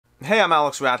Hey, I'm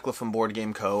Alex Radcliffe from Board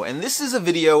Game Co., and this is a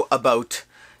video about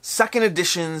second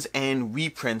editions and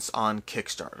reprints on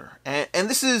Kickstarter. And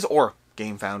this is, or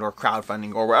GameFound, or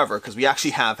crowdfunding, or wherever, because we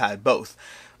actually have had both.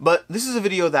 But this is a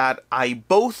video that I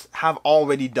both have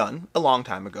already done a long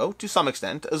time ago, to some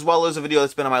extent, as well as a video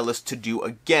that's been on my list to do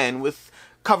again with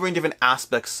covering different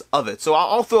aspects of it. So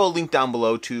I'll throw a link down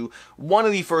below to one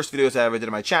of the first videos I ever did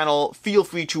on my channel. Feel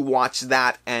free to watch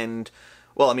that and...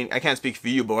 well, I mean, I can't speak for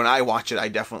you, but when I watch it, I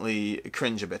definitely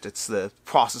cringe a bit. It's the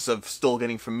process of still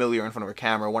getting familiar in front of a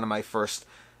camera. One of my first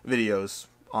videos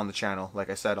on the channel, like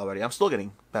I said already. I'm still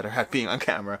getting better at being on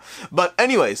camera. But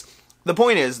anyways, the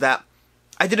point is that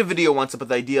I did a video once about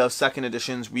the idea of second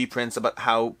editions, reprints, about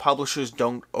how publishers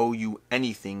don't owe you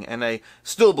anything, and I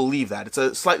still believe that. It's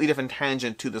a slightly different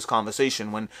tangent to this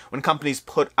conversation. When companies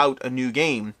put out a new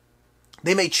game,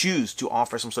 they may choose to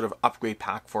offer some sort of upgrade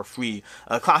pack for free.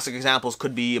 Classic examples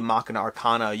could be Machina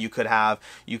Arcana. You could have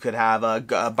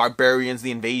Barbarians: The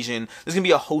Invasion. There's going to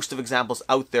be a host of examples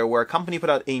out there where a company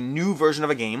put out a new version of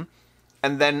a game,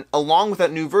 and then along with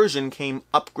that new version came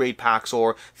upgrade packs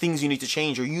or things you need to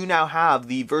change, or you now have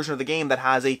the version of the game that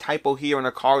has a typo here and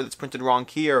a card that's printed wrong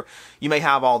here. You may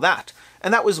have all that.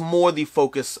 And that was more the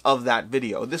focus of that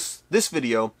video. This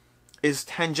video is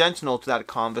tangential to that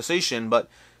conversation, but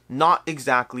not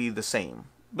exactly the same.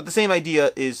 But the same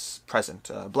idea is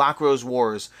present. Black Rose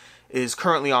Wars is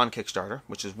currently on Kickstarter,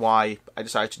 which is why I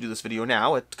decided to do this video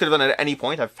now. It could have done it at any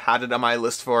point. I've had it on my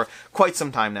list for quite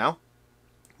some time now.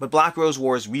 But Black Rose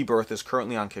Wars Rebirth is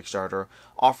currently on Kickstarter,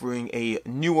 offering a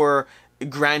newer,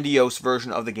 grandiose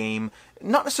version of the game,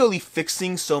 not necessarily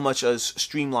fixing so much as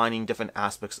streamlining different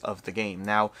aspects of the game.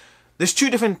 Now, there's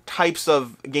two different types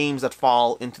of games that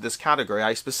fall into this category.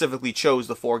 I specifically chose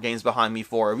the 4 games behind me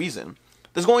for a reason.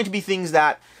 There's going to be things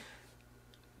that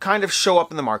kind of show up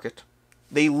in the market.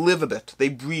 They live a bit. They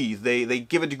breathe. They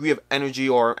give a degree of energy,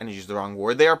 or energy is the wrong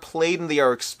word. They are played and they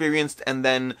are experienced, and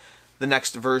then the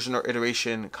next version or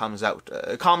iteration comes out.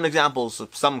 Some common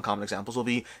examples will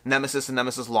be Nemesis and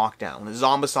Nemesis Lockdown,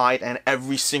 Zombicide and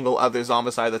every single other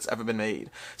Zombicide that's ever been made,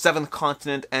 Seventh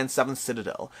Continent and Seventh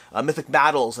Citadel, Mythic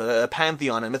Battles,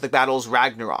 Pantheon and Mythic Battles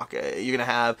Ragnarok. You're going to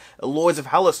have Lords of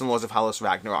Hellas and Lords of Hellas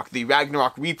Ragnarok. The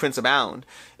Ragnarok reprints abound.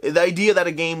 The idea that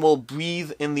a game will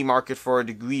breathe in the market for a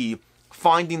degree,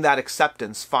 finding that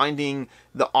acceptance, finding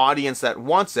the audience that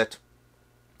wants it,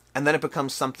 and then it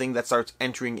becomes something that starts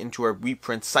entering into a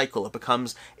reprint cycle. It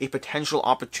becomes a potential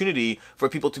opportunity for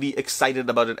people to be excited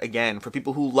about it again, for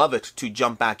people who love it to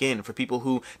jump back in, for people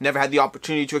who never had the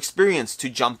opportunity to experience to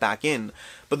jump back in.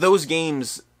 But those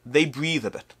games, they breathe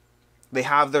a bit. They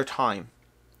have their time.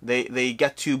 They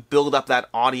get to build up that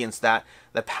audience, that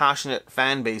passionate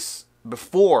fan base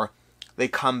before they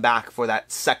come back for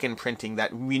that second printing,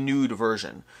 that renewed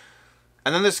version.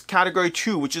 And then there's category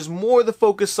 2, which is more the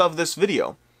focus of this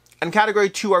video. And category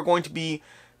 2 are going to be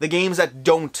the games that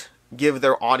don't give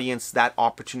their audience that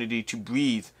opportunity to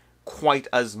breathe quite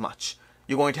as much.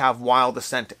 You're going to have Wild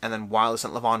Ascent, and then Wild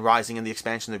Ascent Levon Rising and the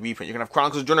expansion, the reprint. You're going to have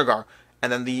Chronicles of Drunagar,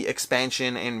 and then the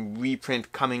expansion and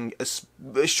reprint coming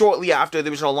shortly after the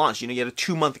original launch. You know, you had a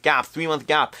 2-month gap, 3-month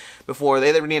gap before they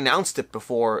had already announced it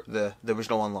before the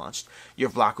original one launched. You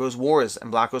have Black Rose Wars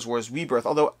and Black Rose Wars Rebirth,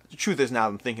 although the truth is, now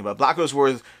that I'm thinking about it, Black Rose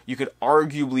Wars, you could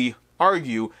arguably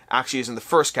argue actually is in the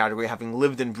first category, having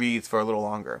lived and breathed for a little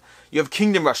longer. You have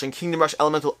Kingdom Rush and Kingdom Rush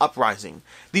Elemental Uprising.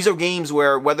 These are games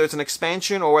where, whether it's an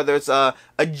expansion or whether it's a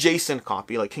adjacent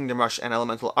copy, like Kingdom Rush and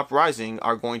Elemental Uprising,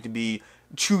 are going to be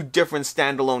 2 different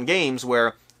standalone games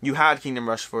where you had Kingdom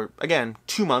Rush for, again,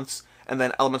 2 months, and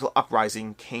then Elemental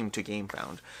Uprising came to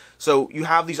GameFound. So you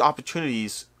have these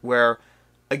opportunities where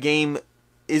a game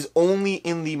is only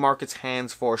in the market's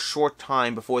hands for a short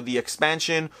time before the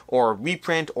expansion or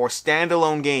reprint or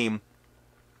standalone game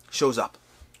shows up.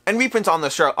 And reprints on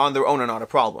their own are not a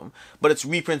problem, but it's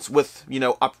reprints with, you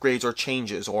know, upgrades or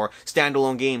changes or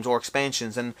standalone games or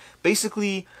expansions, and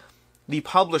basically the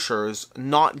publishers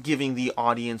not giving the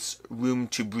audience room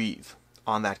to breathe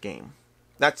on that game.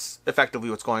 That's effectively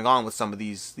what's going on with some of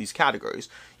these categories.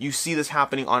 You see this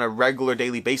happening on a regular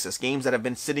daily basis. Games that have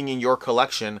been sitting in your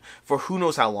collection for who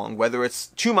knows how long, whether it's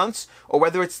 2 months or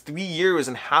whether it's 3 years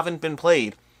and haven't been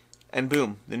played. And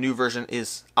boom, the new version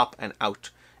is up and out.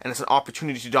 And it's an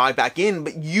opportunity to dive back in,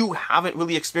 but you haven't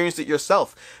really experienced it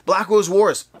yourself. Black Rose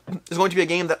Wars is going to be a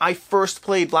game that I first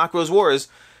played Black Rose Wars,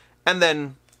 and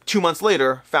then 2 months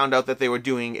later found out that they were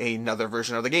doing another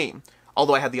version of the game.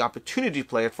 Although I had the opportunity to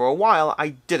play it for a while,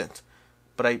 I didn't.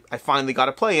 But I finally got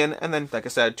to play in, and then, like I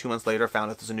said, 2 months later, found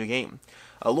out there's a new game.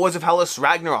 Lords of Hellas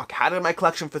Ragnarok, had it in my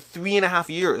collection for 3.5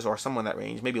 years, or somewhere in that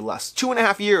range, maybe less.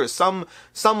 2.5 years, some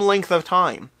length of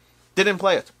time. Didn't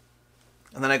play it.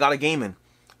 And then I got a game in,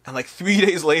 and like 3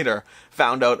 days later,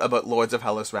 found out about Lords of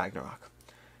Hellas Ragnarok.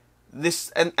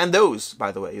 This, and those,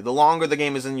 by the way, the longer the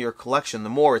game is in your collection, the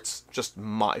more it's just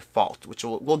my fault, which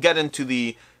we'll get into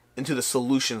the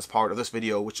solutions part of this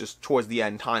video, which is towards the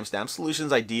end, timestamp,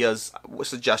 solutions, ideas,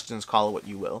 suggestions, call it what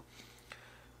you will.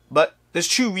 But there's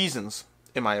two reasons,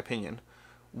 in my opinion,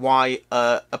 why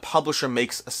a publisher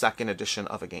makes a second edition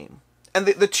of a game. And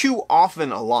the two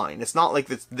often align. It's not like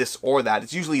it's this or that.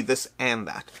 It's usually this and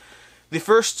that. The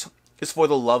first is for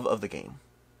the love of the game.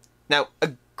 Now,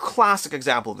 a classic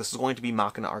example of this is going to be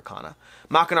Machina Arcana.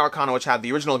 Machina Arcana, which had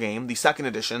the original game, the second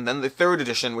edition, then the third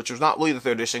edition, which was not really the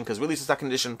third edition, because really it's the second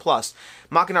edition plus.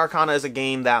 Machina Arcana is a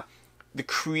game that the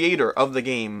creator of the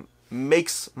game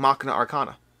makes Machina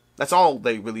Arcana. That's all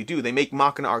they really do. They make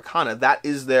Machina Arcana. That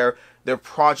is their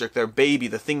project, their baby,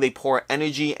 the thing they pour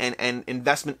energy and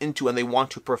investment into, and they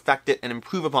want to perfect it and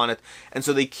improve upon it. And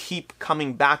so they keep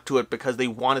coming back to it because they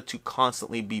want it to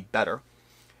constantly be better.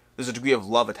 There's a degree of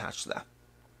love attached to that.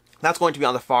 That's going to be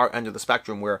on the far end of the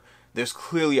spectrum, where there's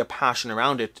clearly a passion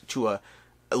around it to a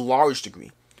large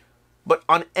degree. But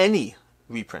on any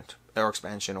reprint or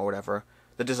expansion or whatever,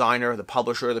 the designer, the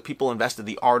publisher, the people invested,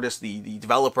 the artist, the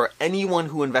developer, anyone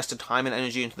who invested time and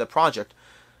energy into the project,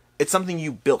 it's something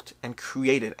you built and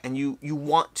created, and you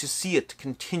want to see it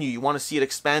continue. You want to see it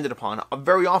expanded upon.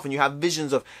 Very often you have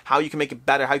visions of how you can make it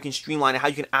better, how you can streamline it, how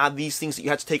you can add these things that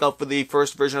you had to take out for the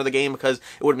first version of the game because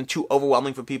it would have been too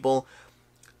overwhelming for people.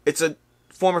 It's a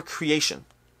form of creation,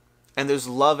 and there's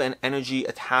love and energy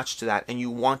attached to that, and you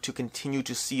want to continue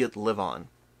to see it live on.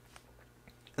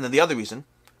 And then the other reason,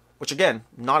 which again,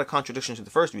 not a contradiction to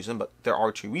the first reason, but there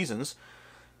are two reasons,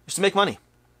 is to make money.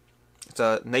 It's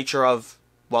a nature of,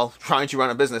 well, trying to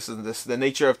run a business. The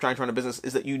nature of trying to run a business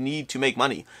is that you need to make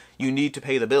money. You need to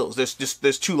pay the bills.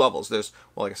 There's two levels. There's,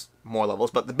 well, I guess more levels,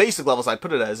 but the basic levels I'd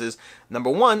put it as is, number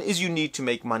one is you need to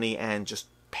make money and just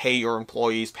pay your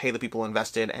employees, pay the people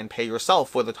invested, and pay yourself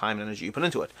for the time and energy you put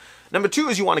into it. Number two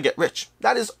is you want to get rich.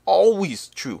 That is always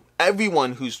true.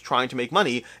 Everyone who's trying to make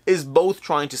money is both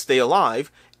trying to stay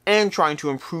alive and trying to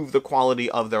improve the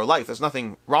quality of their life. There's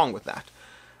nothing wrong with that.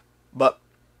 But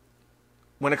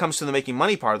when it comes to the making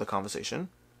money part of the conversation,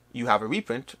 you have a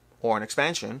reprint or an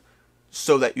expansion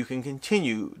so that you can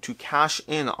continue to cash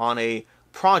in on a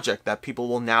project that people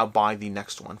will now buy the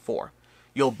next one for.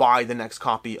 You'll buy the next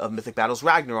copy of Mythic Battles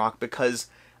Ragnarok because,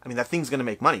 I mean, that thing's going to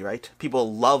make money, right?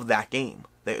 People love that game.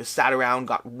 They sat around,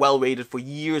 got well rated for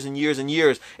years and years and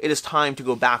years. It is time to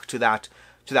go back to that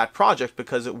project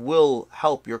because it will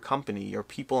help your company, your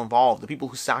people involved, the people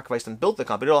who sacrificed and built the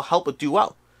company. It'll help it do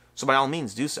well. So by all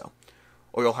means, do so.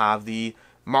 Or you'll have the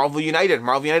Marvel United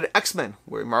X-Men,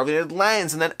 where Marvel United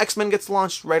lands and then X-Men gets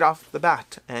launched right off the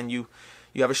bat. And you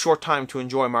have a short time to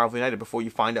enjoy Marvel United before you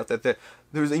find out that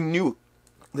there's a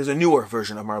newer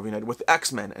version of Marvel United with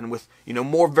X-Men and with,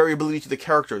 more variability to the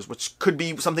characters, which could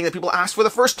be something that people asked for the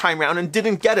first time round and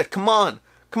didn't get it. Come on,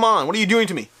 what are you doing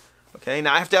to me? Okay,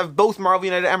 now I have to have both Marvel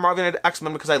United and Marvel United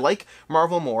X-Men because I like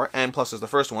Marvel more, and plus there's the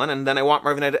first one, and then I want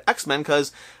Marvel United X-Men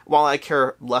because while I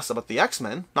care less about the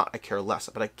X-Men, not I care less,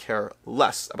 but I care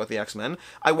less about the X-Men,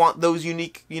 I want those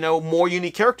unique, more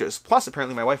unique characters. Plus,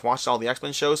 apparently my wife watched all the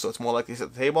X-Men shows, so it's more likely to sit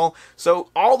at the table. So,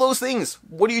 all those things,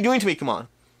 what are you doing to me? Come on.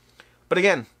 But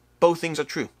again, both things are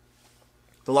true.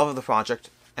 The love of the project,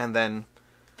 and then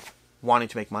wanting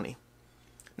to make money.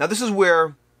 Now this is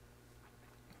where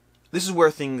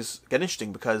things get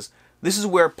interesting, because this is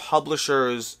where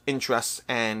publishers' interests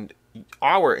and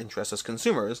our interests as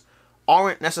consumers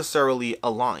aren't necessarily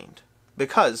aligned.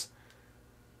 Because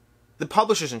the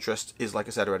publisher's interest is, like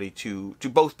I said already, to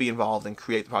both be involved and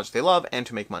create the project they love and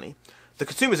to make money. The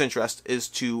consumer's interest is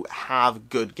to have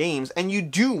good games, and you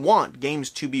do want games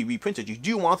to be reprinted. You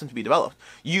do want them to be developed.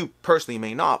 You personally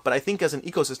may not, but I think as an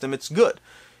ecosystem it's good.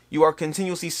 You are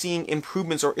continuously seeing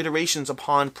improvements or iterations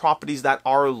upon properties that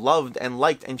are loved and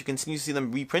liked, and you continue to see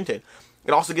them reprinted.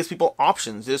 It also gives people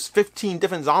options. There's 15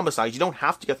 different Zombicides. You don't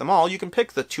have to get them all. You can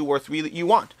pick the 2 or 3 that you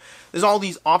want. There's all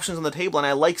these options on the table, and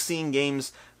I like seeing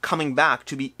games coming back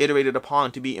to be iterated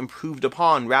upon, to be improved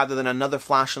upon, rather than another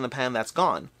flash in the pan that's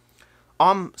gone.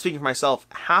 I'm, speaking for myself,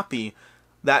 happy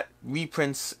that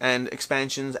reprints and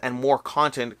expansions and more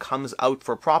content comes out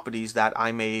for properties that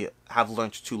I may have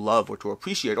learned to love or to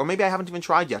appreciate, or maybe I haven't even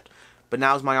tried yet, but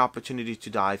now's my opportunity to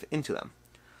dive into them.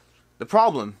 The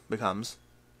problem becomes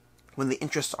when the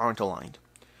interests aren't aligned.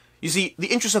 You see, the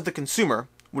interests of the consumer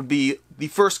would be the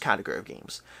first category of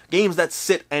games. Games that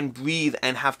sit and breathe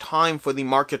and have time for the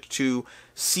market to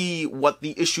see what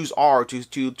the issues are, to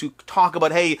talk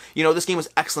about, hey, you know, this game was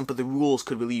excellent, but the rules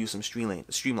could really use some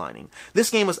streamlining. This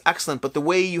game was excellent, but the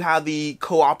way you had the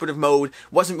cooperative mode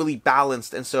wasn't really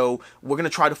balanced, and so we're going to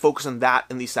try to focus on that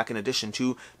in the second edition,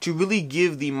 to really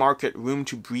give the market room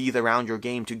to breathe around your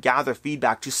game, to gather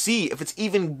feedback, to see if it's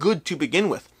even good to begin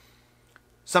with.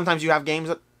 Sometimes you have games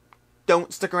that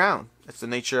don't stick around. It's the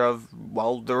nature of,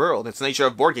 well, the world. It's the nature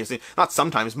of board games. Not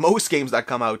sometimes. Most games that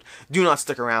come out do not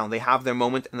stick around. They have their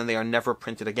moment and then they are never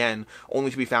printed again, only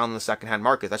to be found in the secondhand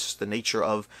market. That's just the nature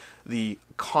of the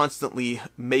constantly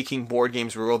making board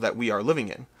games world that we are living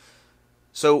in.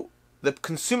 So the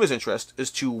consumer's interest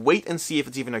is to wait and see if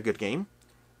it's even a good game,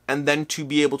 and then to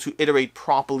be able to iterate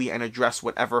properly and address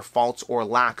whatever faults or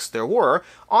lacks there were.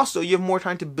 Also, you have more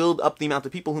time to build up the amount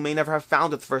of people who may never have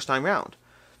found it the first time round.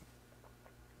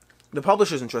 The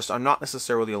publisher's interests are not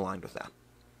necessarily aligned with that.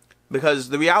 Because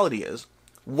the reality is,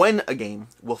 when a game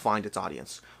will find its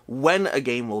audience, when a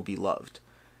game will be loved,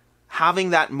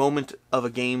 having that moment of a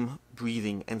game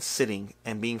breathing and sitting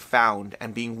and being found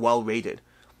and being well rated,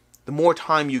 the more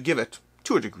time you give it,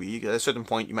 to a degree, at a certain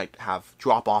point you might have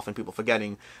drop off and people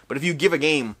forgetting, but if you give a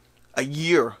game a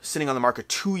year sitting on the market,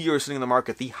 2 years sitting on the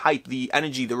market, the hype, the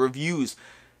energy, the reviews,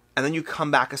 and then you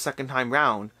come back a second time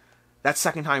round, that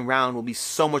second time round will be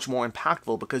so much more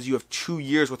impactful because you have 2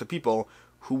 years worth of people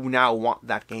who now want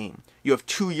that game. You have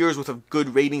 2 years worth of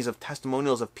good ratings, of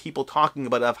testimonials, of people talking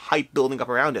about it, of hype building up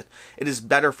around it. It is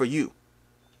better for you.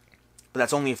 But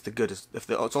that's only if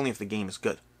it's only if the game is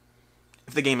good.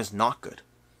 If the game is not good,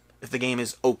 if the game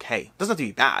is okay, it doesn't have to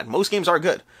be bad. Most games are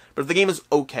good, but if the game is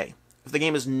okay, if the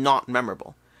game is not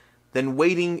memorable, then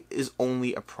waiting is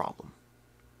only a problem.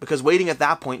 Because waiting at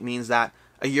that point means that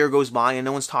a year goes by and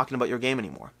no one's talking about your game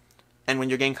anymore. And when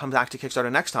your game comes back to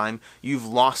Kickstarter next time, you've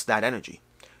lost that energy.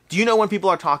 Do you know when people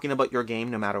are talking about your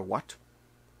game no matter what?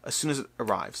 As soon as it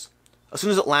arrives. As soon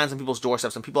as it lands on people's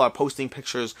doorsteps and people are posting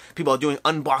pictures, people are doing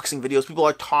unboxing videos, people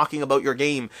are talking about your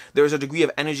game, there's a degree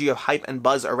of energy, of hype and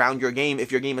buzz around your game if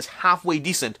your game is halfway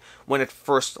decent when it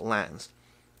first lands.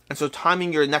 And so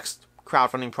timing your next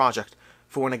crowdfunding project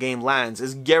for when a game lands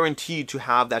is guaranteed to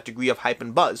have that degree of hype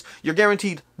and buzz. You're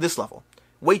guaranteed this level.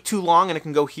 Wait too long and it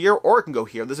can go here or it can go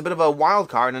here. There's a bit of a wild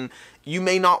card and you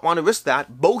may not want to risk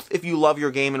that, both if you love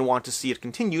your game and want to see it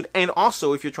continued, and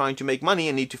also if you're trying to make money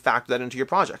and need to factor that into your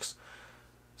projects.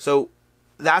 So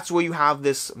that's where you have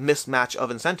this mismatch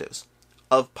of incentives,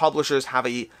 of publishers have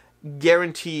a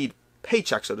guaranteed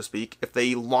paycheck, so to speak, if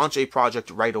they launch a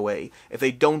project right away, if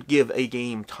they don't give a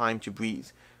game time to breathe,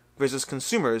 versus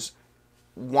consumers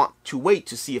want to wait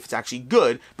to see if it's actually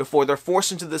good before they're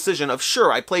forced into the decision of,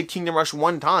 sure, I played Kingdom Rush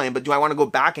one time, but do I want to go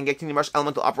back and get Kingdom Rush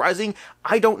Elemental Uprising?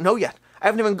 I don't know yet. I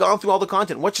haven't even gone through all the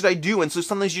content. What should I do? And so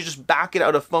sometimes you just back it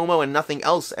out of FOMO and nothing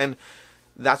else, and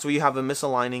that's where you have a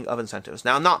misaligning of incentives.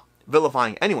 Now, I'm not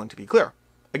vilifying anyone, to be clear.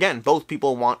 Again, both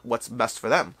people want what's best for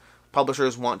them.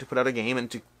 Publishers want to put out a game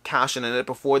and to cash in it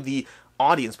before the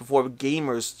audience, before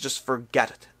gamers just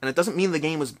forget it. And it doesn't mean the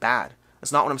game was bad.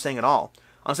 That's not what I'm saying at all.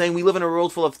 I'm saying we live in a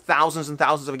world full of thousands and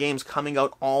thousands of games coming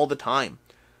out all the time.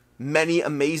 Many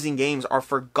amazing games are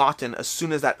forgotten as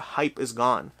soon as that hype is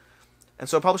gone. And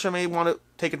so a publisher may want to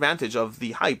take advantage of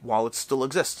the hype while it still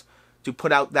exists, to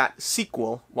put out that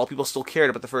sequel while people still cared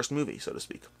about the first movie, so to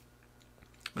speak.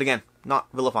 But again, not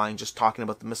vilifying, just talking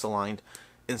about the misaligned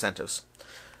incentives.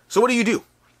 So what do you do?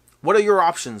 What are your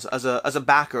options as a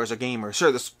backer, as a gamer?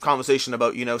 Sure, this conversation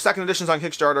about, you know, second editions on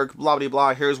Kickstarter, blah, blah,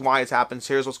 blah, here's why it's happened,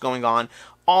 here's what's going on.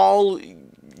 All,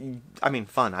 I mean,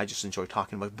 fun. I just enjoy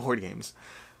talking about board games.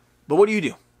 But what do you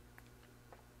do?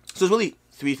 So there's really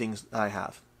three things that I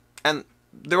have. And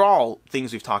they're all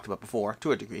things we've talked about before,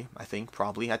 to a degree, I think,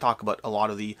 probably. I talk about a lot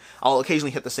of I'll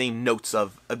occasionally hit the same notes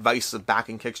of advice of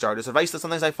backing Kickstarters, advice that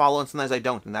sometimes I follow and sometimes I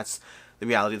don't, and that's the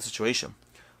reality of the situation.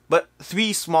 But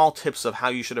three small tips of how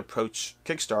you should approach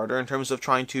Kickstarter in terms of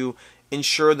trying to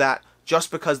ensure that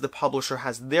just because the publisher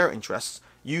has their interests,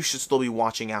 you should still be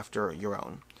watching after your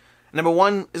own. Number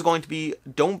one is going to be,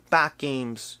 don't back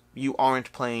games you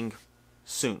aren't playing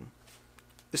soon.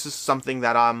 This is something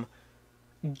that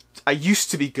I used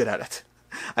to be good at it.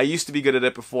 I used to be good at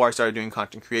it before I started doing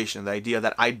content creation. The idea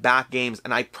that I back games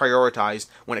and I prioritized,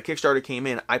 when a Kickstarter came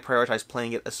in, I prioritized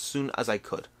playing it as soon as I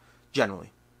could,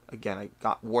 generally. Again, I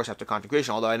got worse after content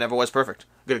creation, although I never was perfect.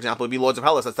 A good example would be Lords of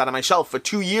Hellas. That sat on my shelf for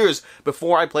 2 years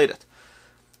before I played it.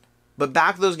 But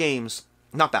back those games,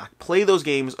 play those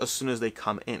games as soon as they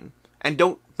come in. And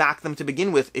don't back them to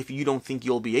begin with if you don't think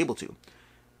you'll be able to.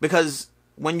 Because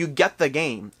when you get the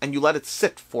game and you let it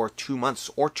sit for 2 months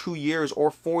or 2 years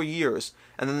or 4 years,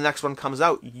 and then the next one comes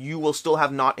out, you will still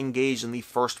have not engaged in the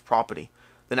first property,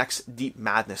 the next Deep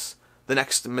Madness, the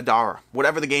next Madara,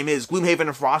 whatever the game is, Gloomhaven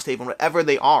and Frosthaven, whatever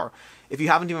they are. If you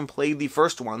haven't even played the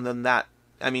first one, then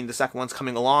the second one's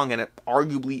coming along, and it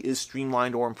arguably is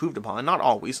streamlined or improved upon. Not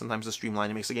always. Sometimes the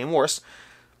streamlining makes the game worse.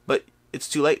 But it's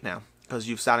too late now, because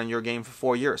you've sat on your game for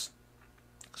 4 years.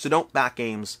 So don't back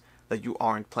games that you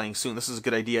aren't playing soon. This is a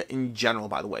good idea in general,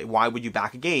 by the way. Why would you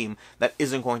back a game that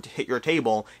isn't going to hit your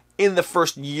table in the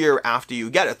first year after you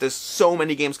get it? There's so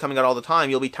many games coming out all the time.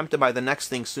 You'll be tempted by the next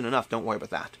thing soon enough. Don't worry about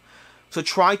that. So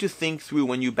try to think through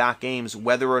when you back games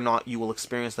whether or not you will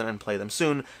experience them and play them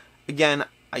soon. Again,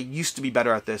 I used to be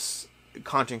better at this.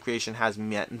 Content creation has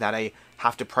meant that I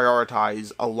have to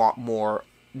prioritize a lot more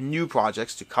new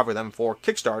projects to cover them for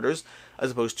Kickstarters,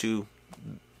 as opposed to,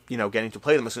 getting to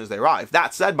play them as soon as they arrive.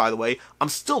 That said, by the way, I'm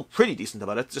still pretty decent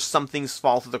about it. Just some things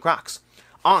fall through the cracks.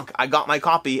 Ankh, I got my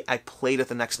copy. I played it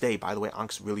the next day. By the way,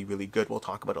 Ankh's really, really good. We'll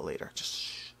talk about it later.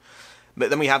 But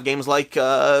then we have games like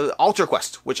Alter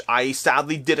Quest, which I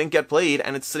sadly didn't get played,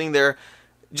 and it's sitting there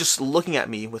just looking at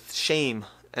me with shame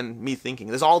and me thinking.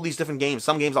 There's all these different games.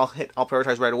 Some games I'll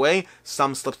prioritize right away.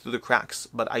 Some slip through the cracks.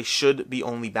 But I should be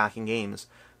only backing games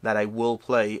that I will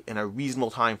play in a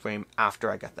reasonable time frame after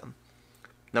I get them.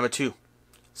 Number 2,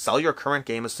 sell your current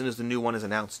game as soon as the new one is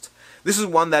announced. This is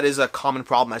one that is a common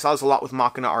problem. I saw this a lot with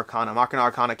Machina Arcana. Machina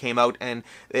Arcana came out, and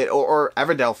or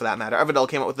Everdell for that matter. Everdell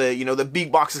came out with the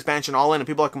big box expansion all in, and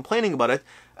people are complaining about it,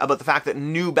 about the fact that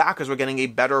new backers were getting a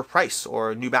better price,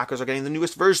 or new backers are getting the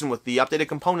newest version with the updated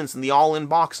components and the all-in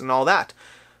box and all that.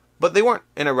 But they weren't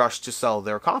in a rush to sell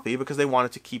their copy because they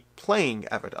wanted to keep playing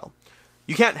Everdell.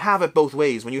 You can't have it both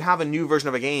ways. When you have a new version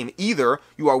of a game, either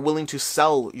you are willing to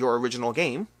sell your original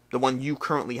game, the one you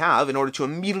currently have, in order to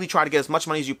immediately try to get as much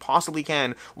money as you possibly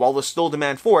can while there's still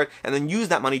demand for it, and then use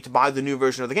that money to buy the new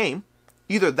version of the game.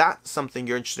 Either that's something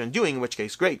you're interested in doing, in which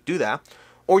case, great, do that,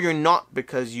 or you're not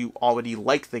because you already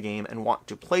like the game and want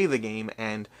to play the game,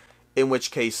 and in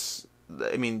which case,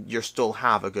 you still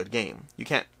have a good game. You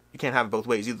can't have it both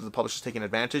ways. Either the publisher's taking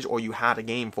advantage, or you had a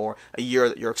game for a year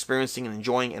that you're experiencing and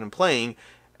enjoying and playing,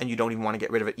 and you don't even want to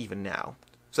get rid of it even now.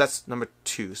 So that's number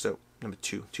 2. So number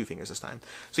 2, 2 fingers this time.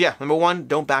 So yeah, number 1,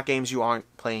 don't back games you aren't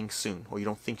playing soon, or you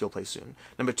don't think you'll play soon.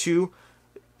 Number 2,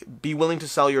 be willing to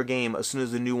sell your game as soon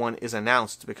as the new one is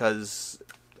announced, because,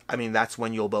 that's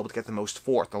when you'll be able to get the most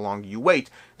for it. The longer you wait,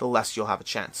 the less you'll have a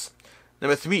chance.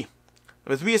 Number 3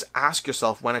 is ask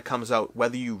yourself when it comes out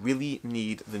whether you really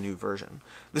need the new version.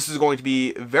 This is going to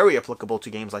be very applicable to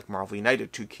games like Marvel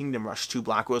United, to Kingdom Rush, to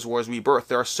Black Rose Wars Rebirth.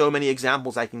 There are so many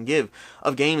examples I can give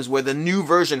of games where the new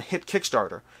version hit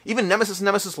Kickstarter. Even Nemesis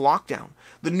Lockdown.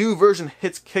 The new version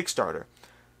hits Kickstarter.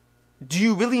 Do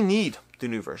you really need the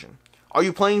new version? Are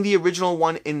you playing the original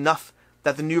one enough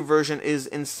that the new version is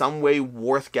in some way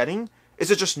worth getting?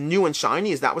 Is it just new and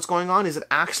shiny? Is that what's going on? Is it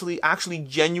actually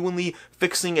genuinely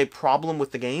fixing a problem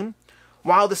with the game?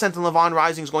 Wild Descent and Levon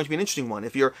Rising is going to be an interesting one.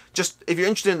 If you're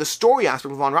interested in the story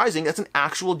aspect of Levon Rising, that's an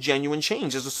actual genuine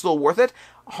change. Is it still worth it?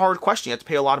 Hard question. You have to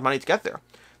pay a lot of money to get there.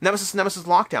 Nemesis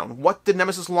Lockdown. What did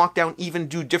Nemesis Lockdown even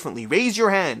do differently? Raise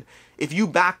your hand if you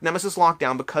backed Nemesis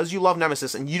Lockdown because you love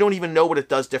Nemesis and you don't even know what it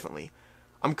does differently.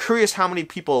 I'm curious how many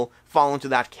people fall into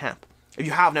that camp. If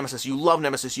you have Nemesis, you love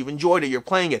Nemesis, you've enjoyed it, you're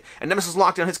playing it, and Nemesis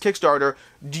Lockdown hits Kickstarter,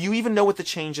 do you even know what the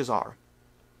changes are?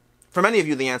 For many of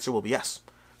you, the answer will be yes.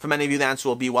 For many of you, the answer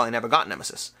will be, well, I never got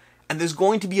Nemesis. And there's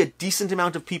going to be a decent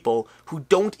amount of people who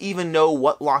don't even know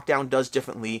what Lockdown does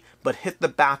differently, but hit the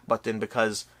back button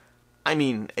because,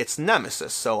 it's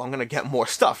Nemesis, so I'm going to get more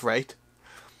stuff, right?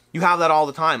 You have that all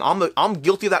the time. I'm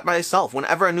guilty of that myself.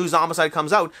 Whenever a new Zombicide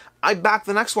comes out, I back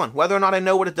the next one, whether or not I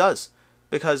know what it does.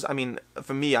 Because,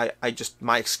 for me,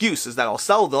 my excuse is that I'll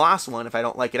sell the last one if I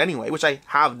don't like it anyway, which I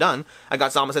have done. I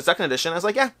got Zombicide 2nd Edition, I was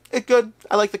like, yeah, it's good.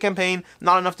 I like the campaign,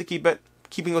 not enough to keep it.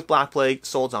 Keeping with Black Plague,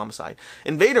 sold Zombicide.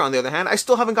 Invader, on the other hand, I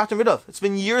still haven't gotten rid of. It's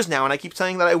been years now, and I keep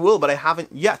saying that I will, but I haven't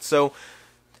yet. So,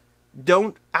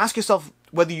 don't ask yourself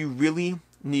whether you really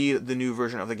need the new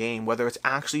version of the game, whether it's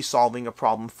actually solving a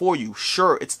problem for you.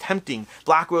 Sure, it's tempting.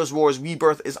 Black Rose Wars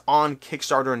Rebirth is on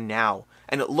Kickstarter now,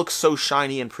 and it looks so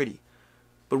shiny and pretty.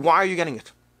 But why are you getting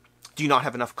it? Do you not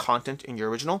have enough content in your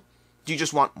original? Do you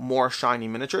just want more shiny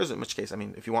miniatures? In which case,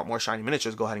 if you want more shiny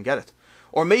miniatures, go ahead and get it.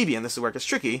 Or maybe, and this is where it gets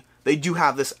tricky, they do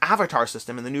have this avatar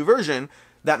system in the new version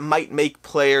that might make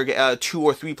 2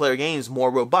 or 3 player games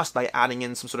more robust by adding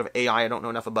in some sort of AI. I don't know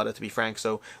enough about it, to be frank,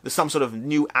 so there's some sort of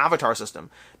new avatar system.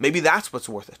 Maybe that's what's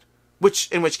worth it.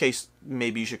 In which case,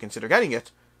 maybe you should consider getting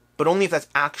it, but only if that's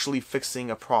actually fixing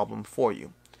a problem for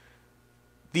you.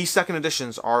 these second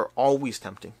editions are always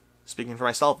tempting. Speaking for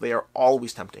myself, they are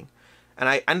always tempting. And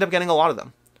I end up getting a lot of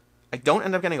them. I don't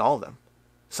end up getting all of them.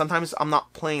 Sometimes I'm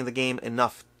not playing the game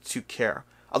enough to care.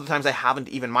 Other times I haven't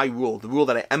even, the rule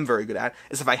that I am very good at,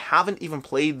 is if I haven't even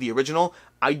played the original,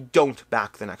 I don't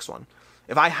back the next one.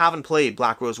 If I haven't played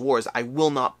Black Rose Wars, I will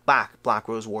not back Black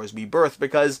Rose Wars Rebirth,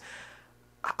 because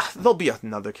there'll be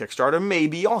another Kickstarter,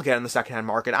 maybe I'll get in the secondhand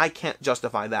market. I can't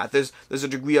justify that. There's a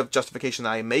degree of justification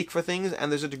that I make for things,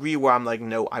 and there's a degree where I'm like,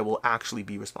 no, I will actually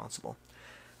be responsible.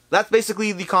 That's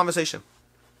basically the conversation.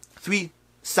 3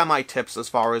 semi-tips as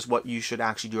far as what you should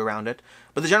actually do around it.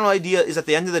 But the general idea is, at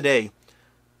the end of the day,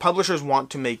 publishers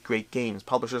want to make great games.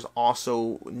 Publishers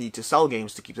also need to sell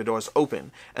games to keep the doors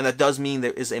open. And that does mean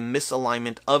there is a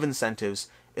misalignment of incentives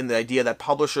in the idea that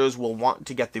publishers will want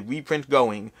to get the reprint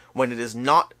going when it is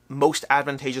not most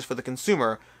advantageous for the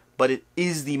consumer, but it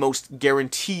is the most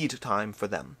guareteed time for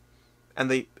them.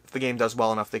 And if the game does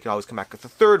well enough, they can always come back with the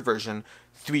 3rd version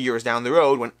 3 years down the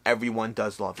road when everyone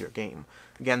does love your game.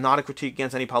 Again, not a critique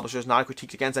against any publishers, not a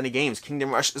critique against any games.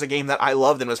 Kingdom Rush is a game that I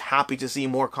loved and was happy to see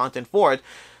more content for it.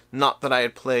 Not that I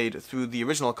had played through the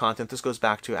original content. This goes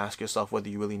back to ask yourself whether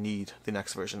you really need the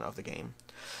next version of the game.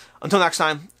 Until next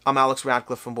time, I'm Alex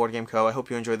Radcliffe from Board Game Co. I hope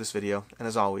you enjoyed this video, and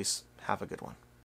as always, have a good one.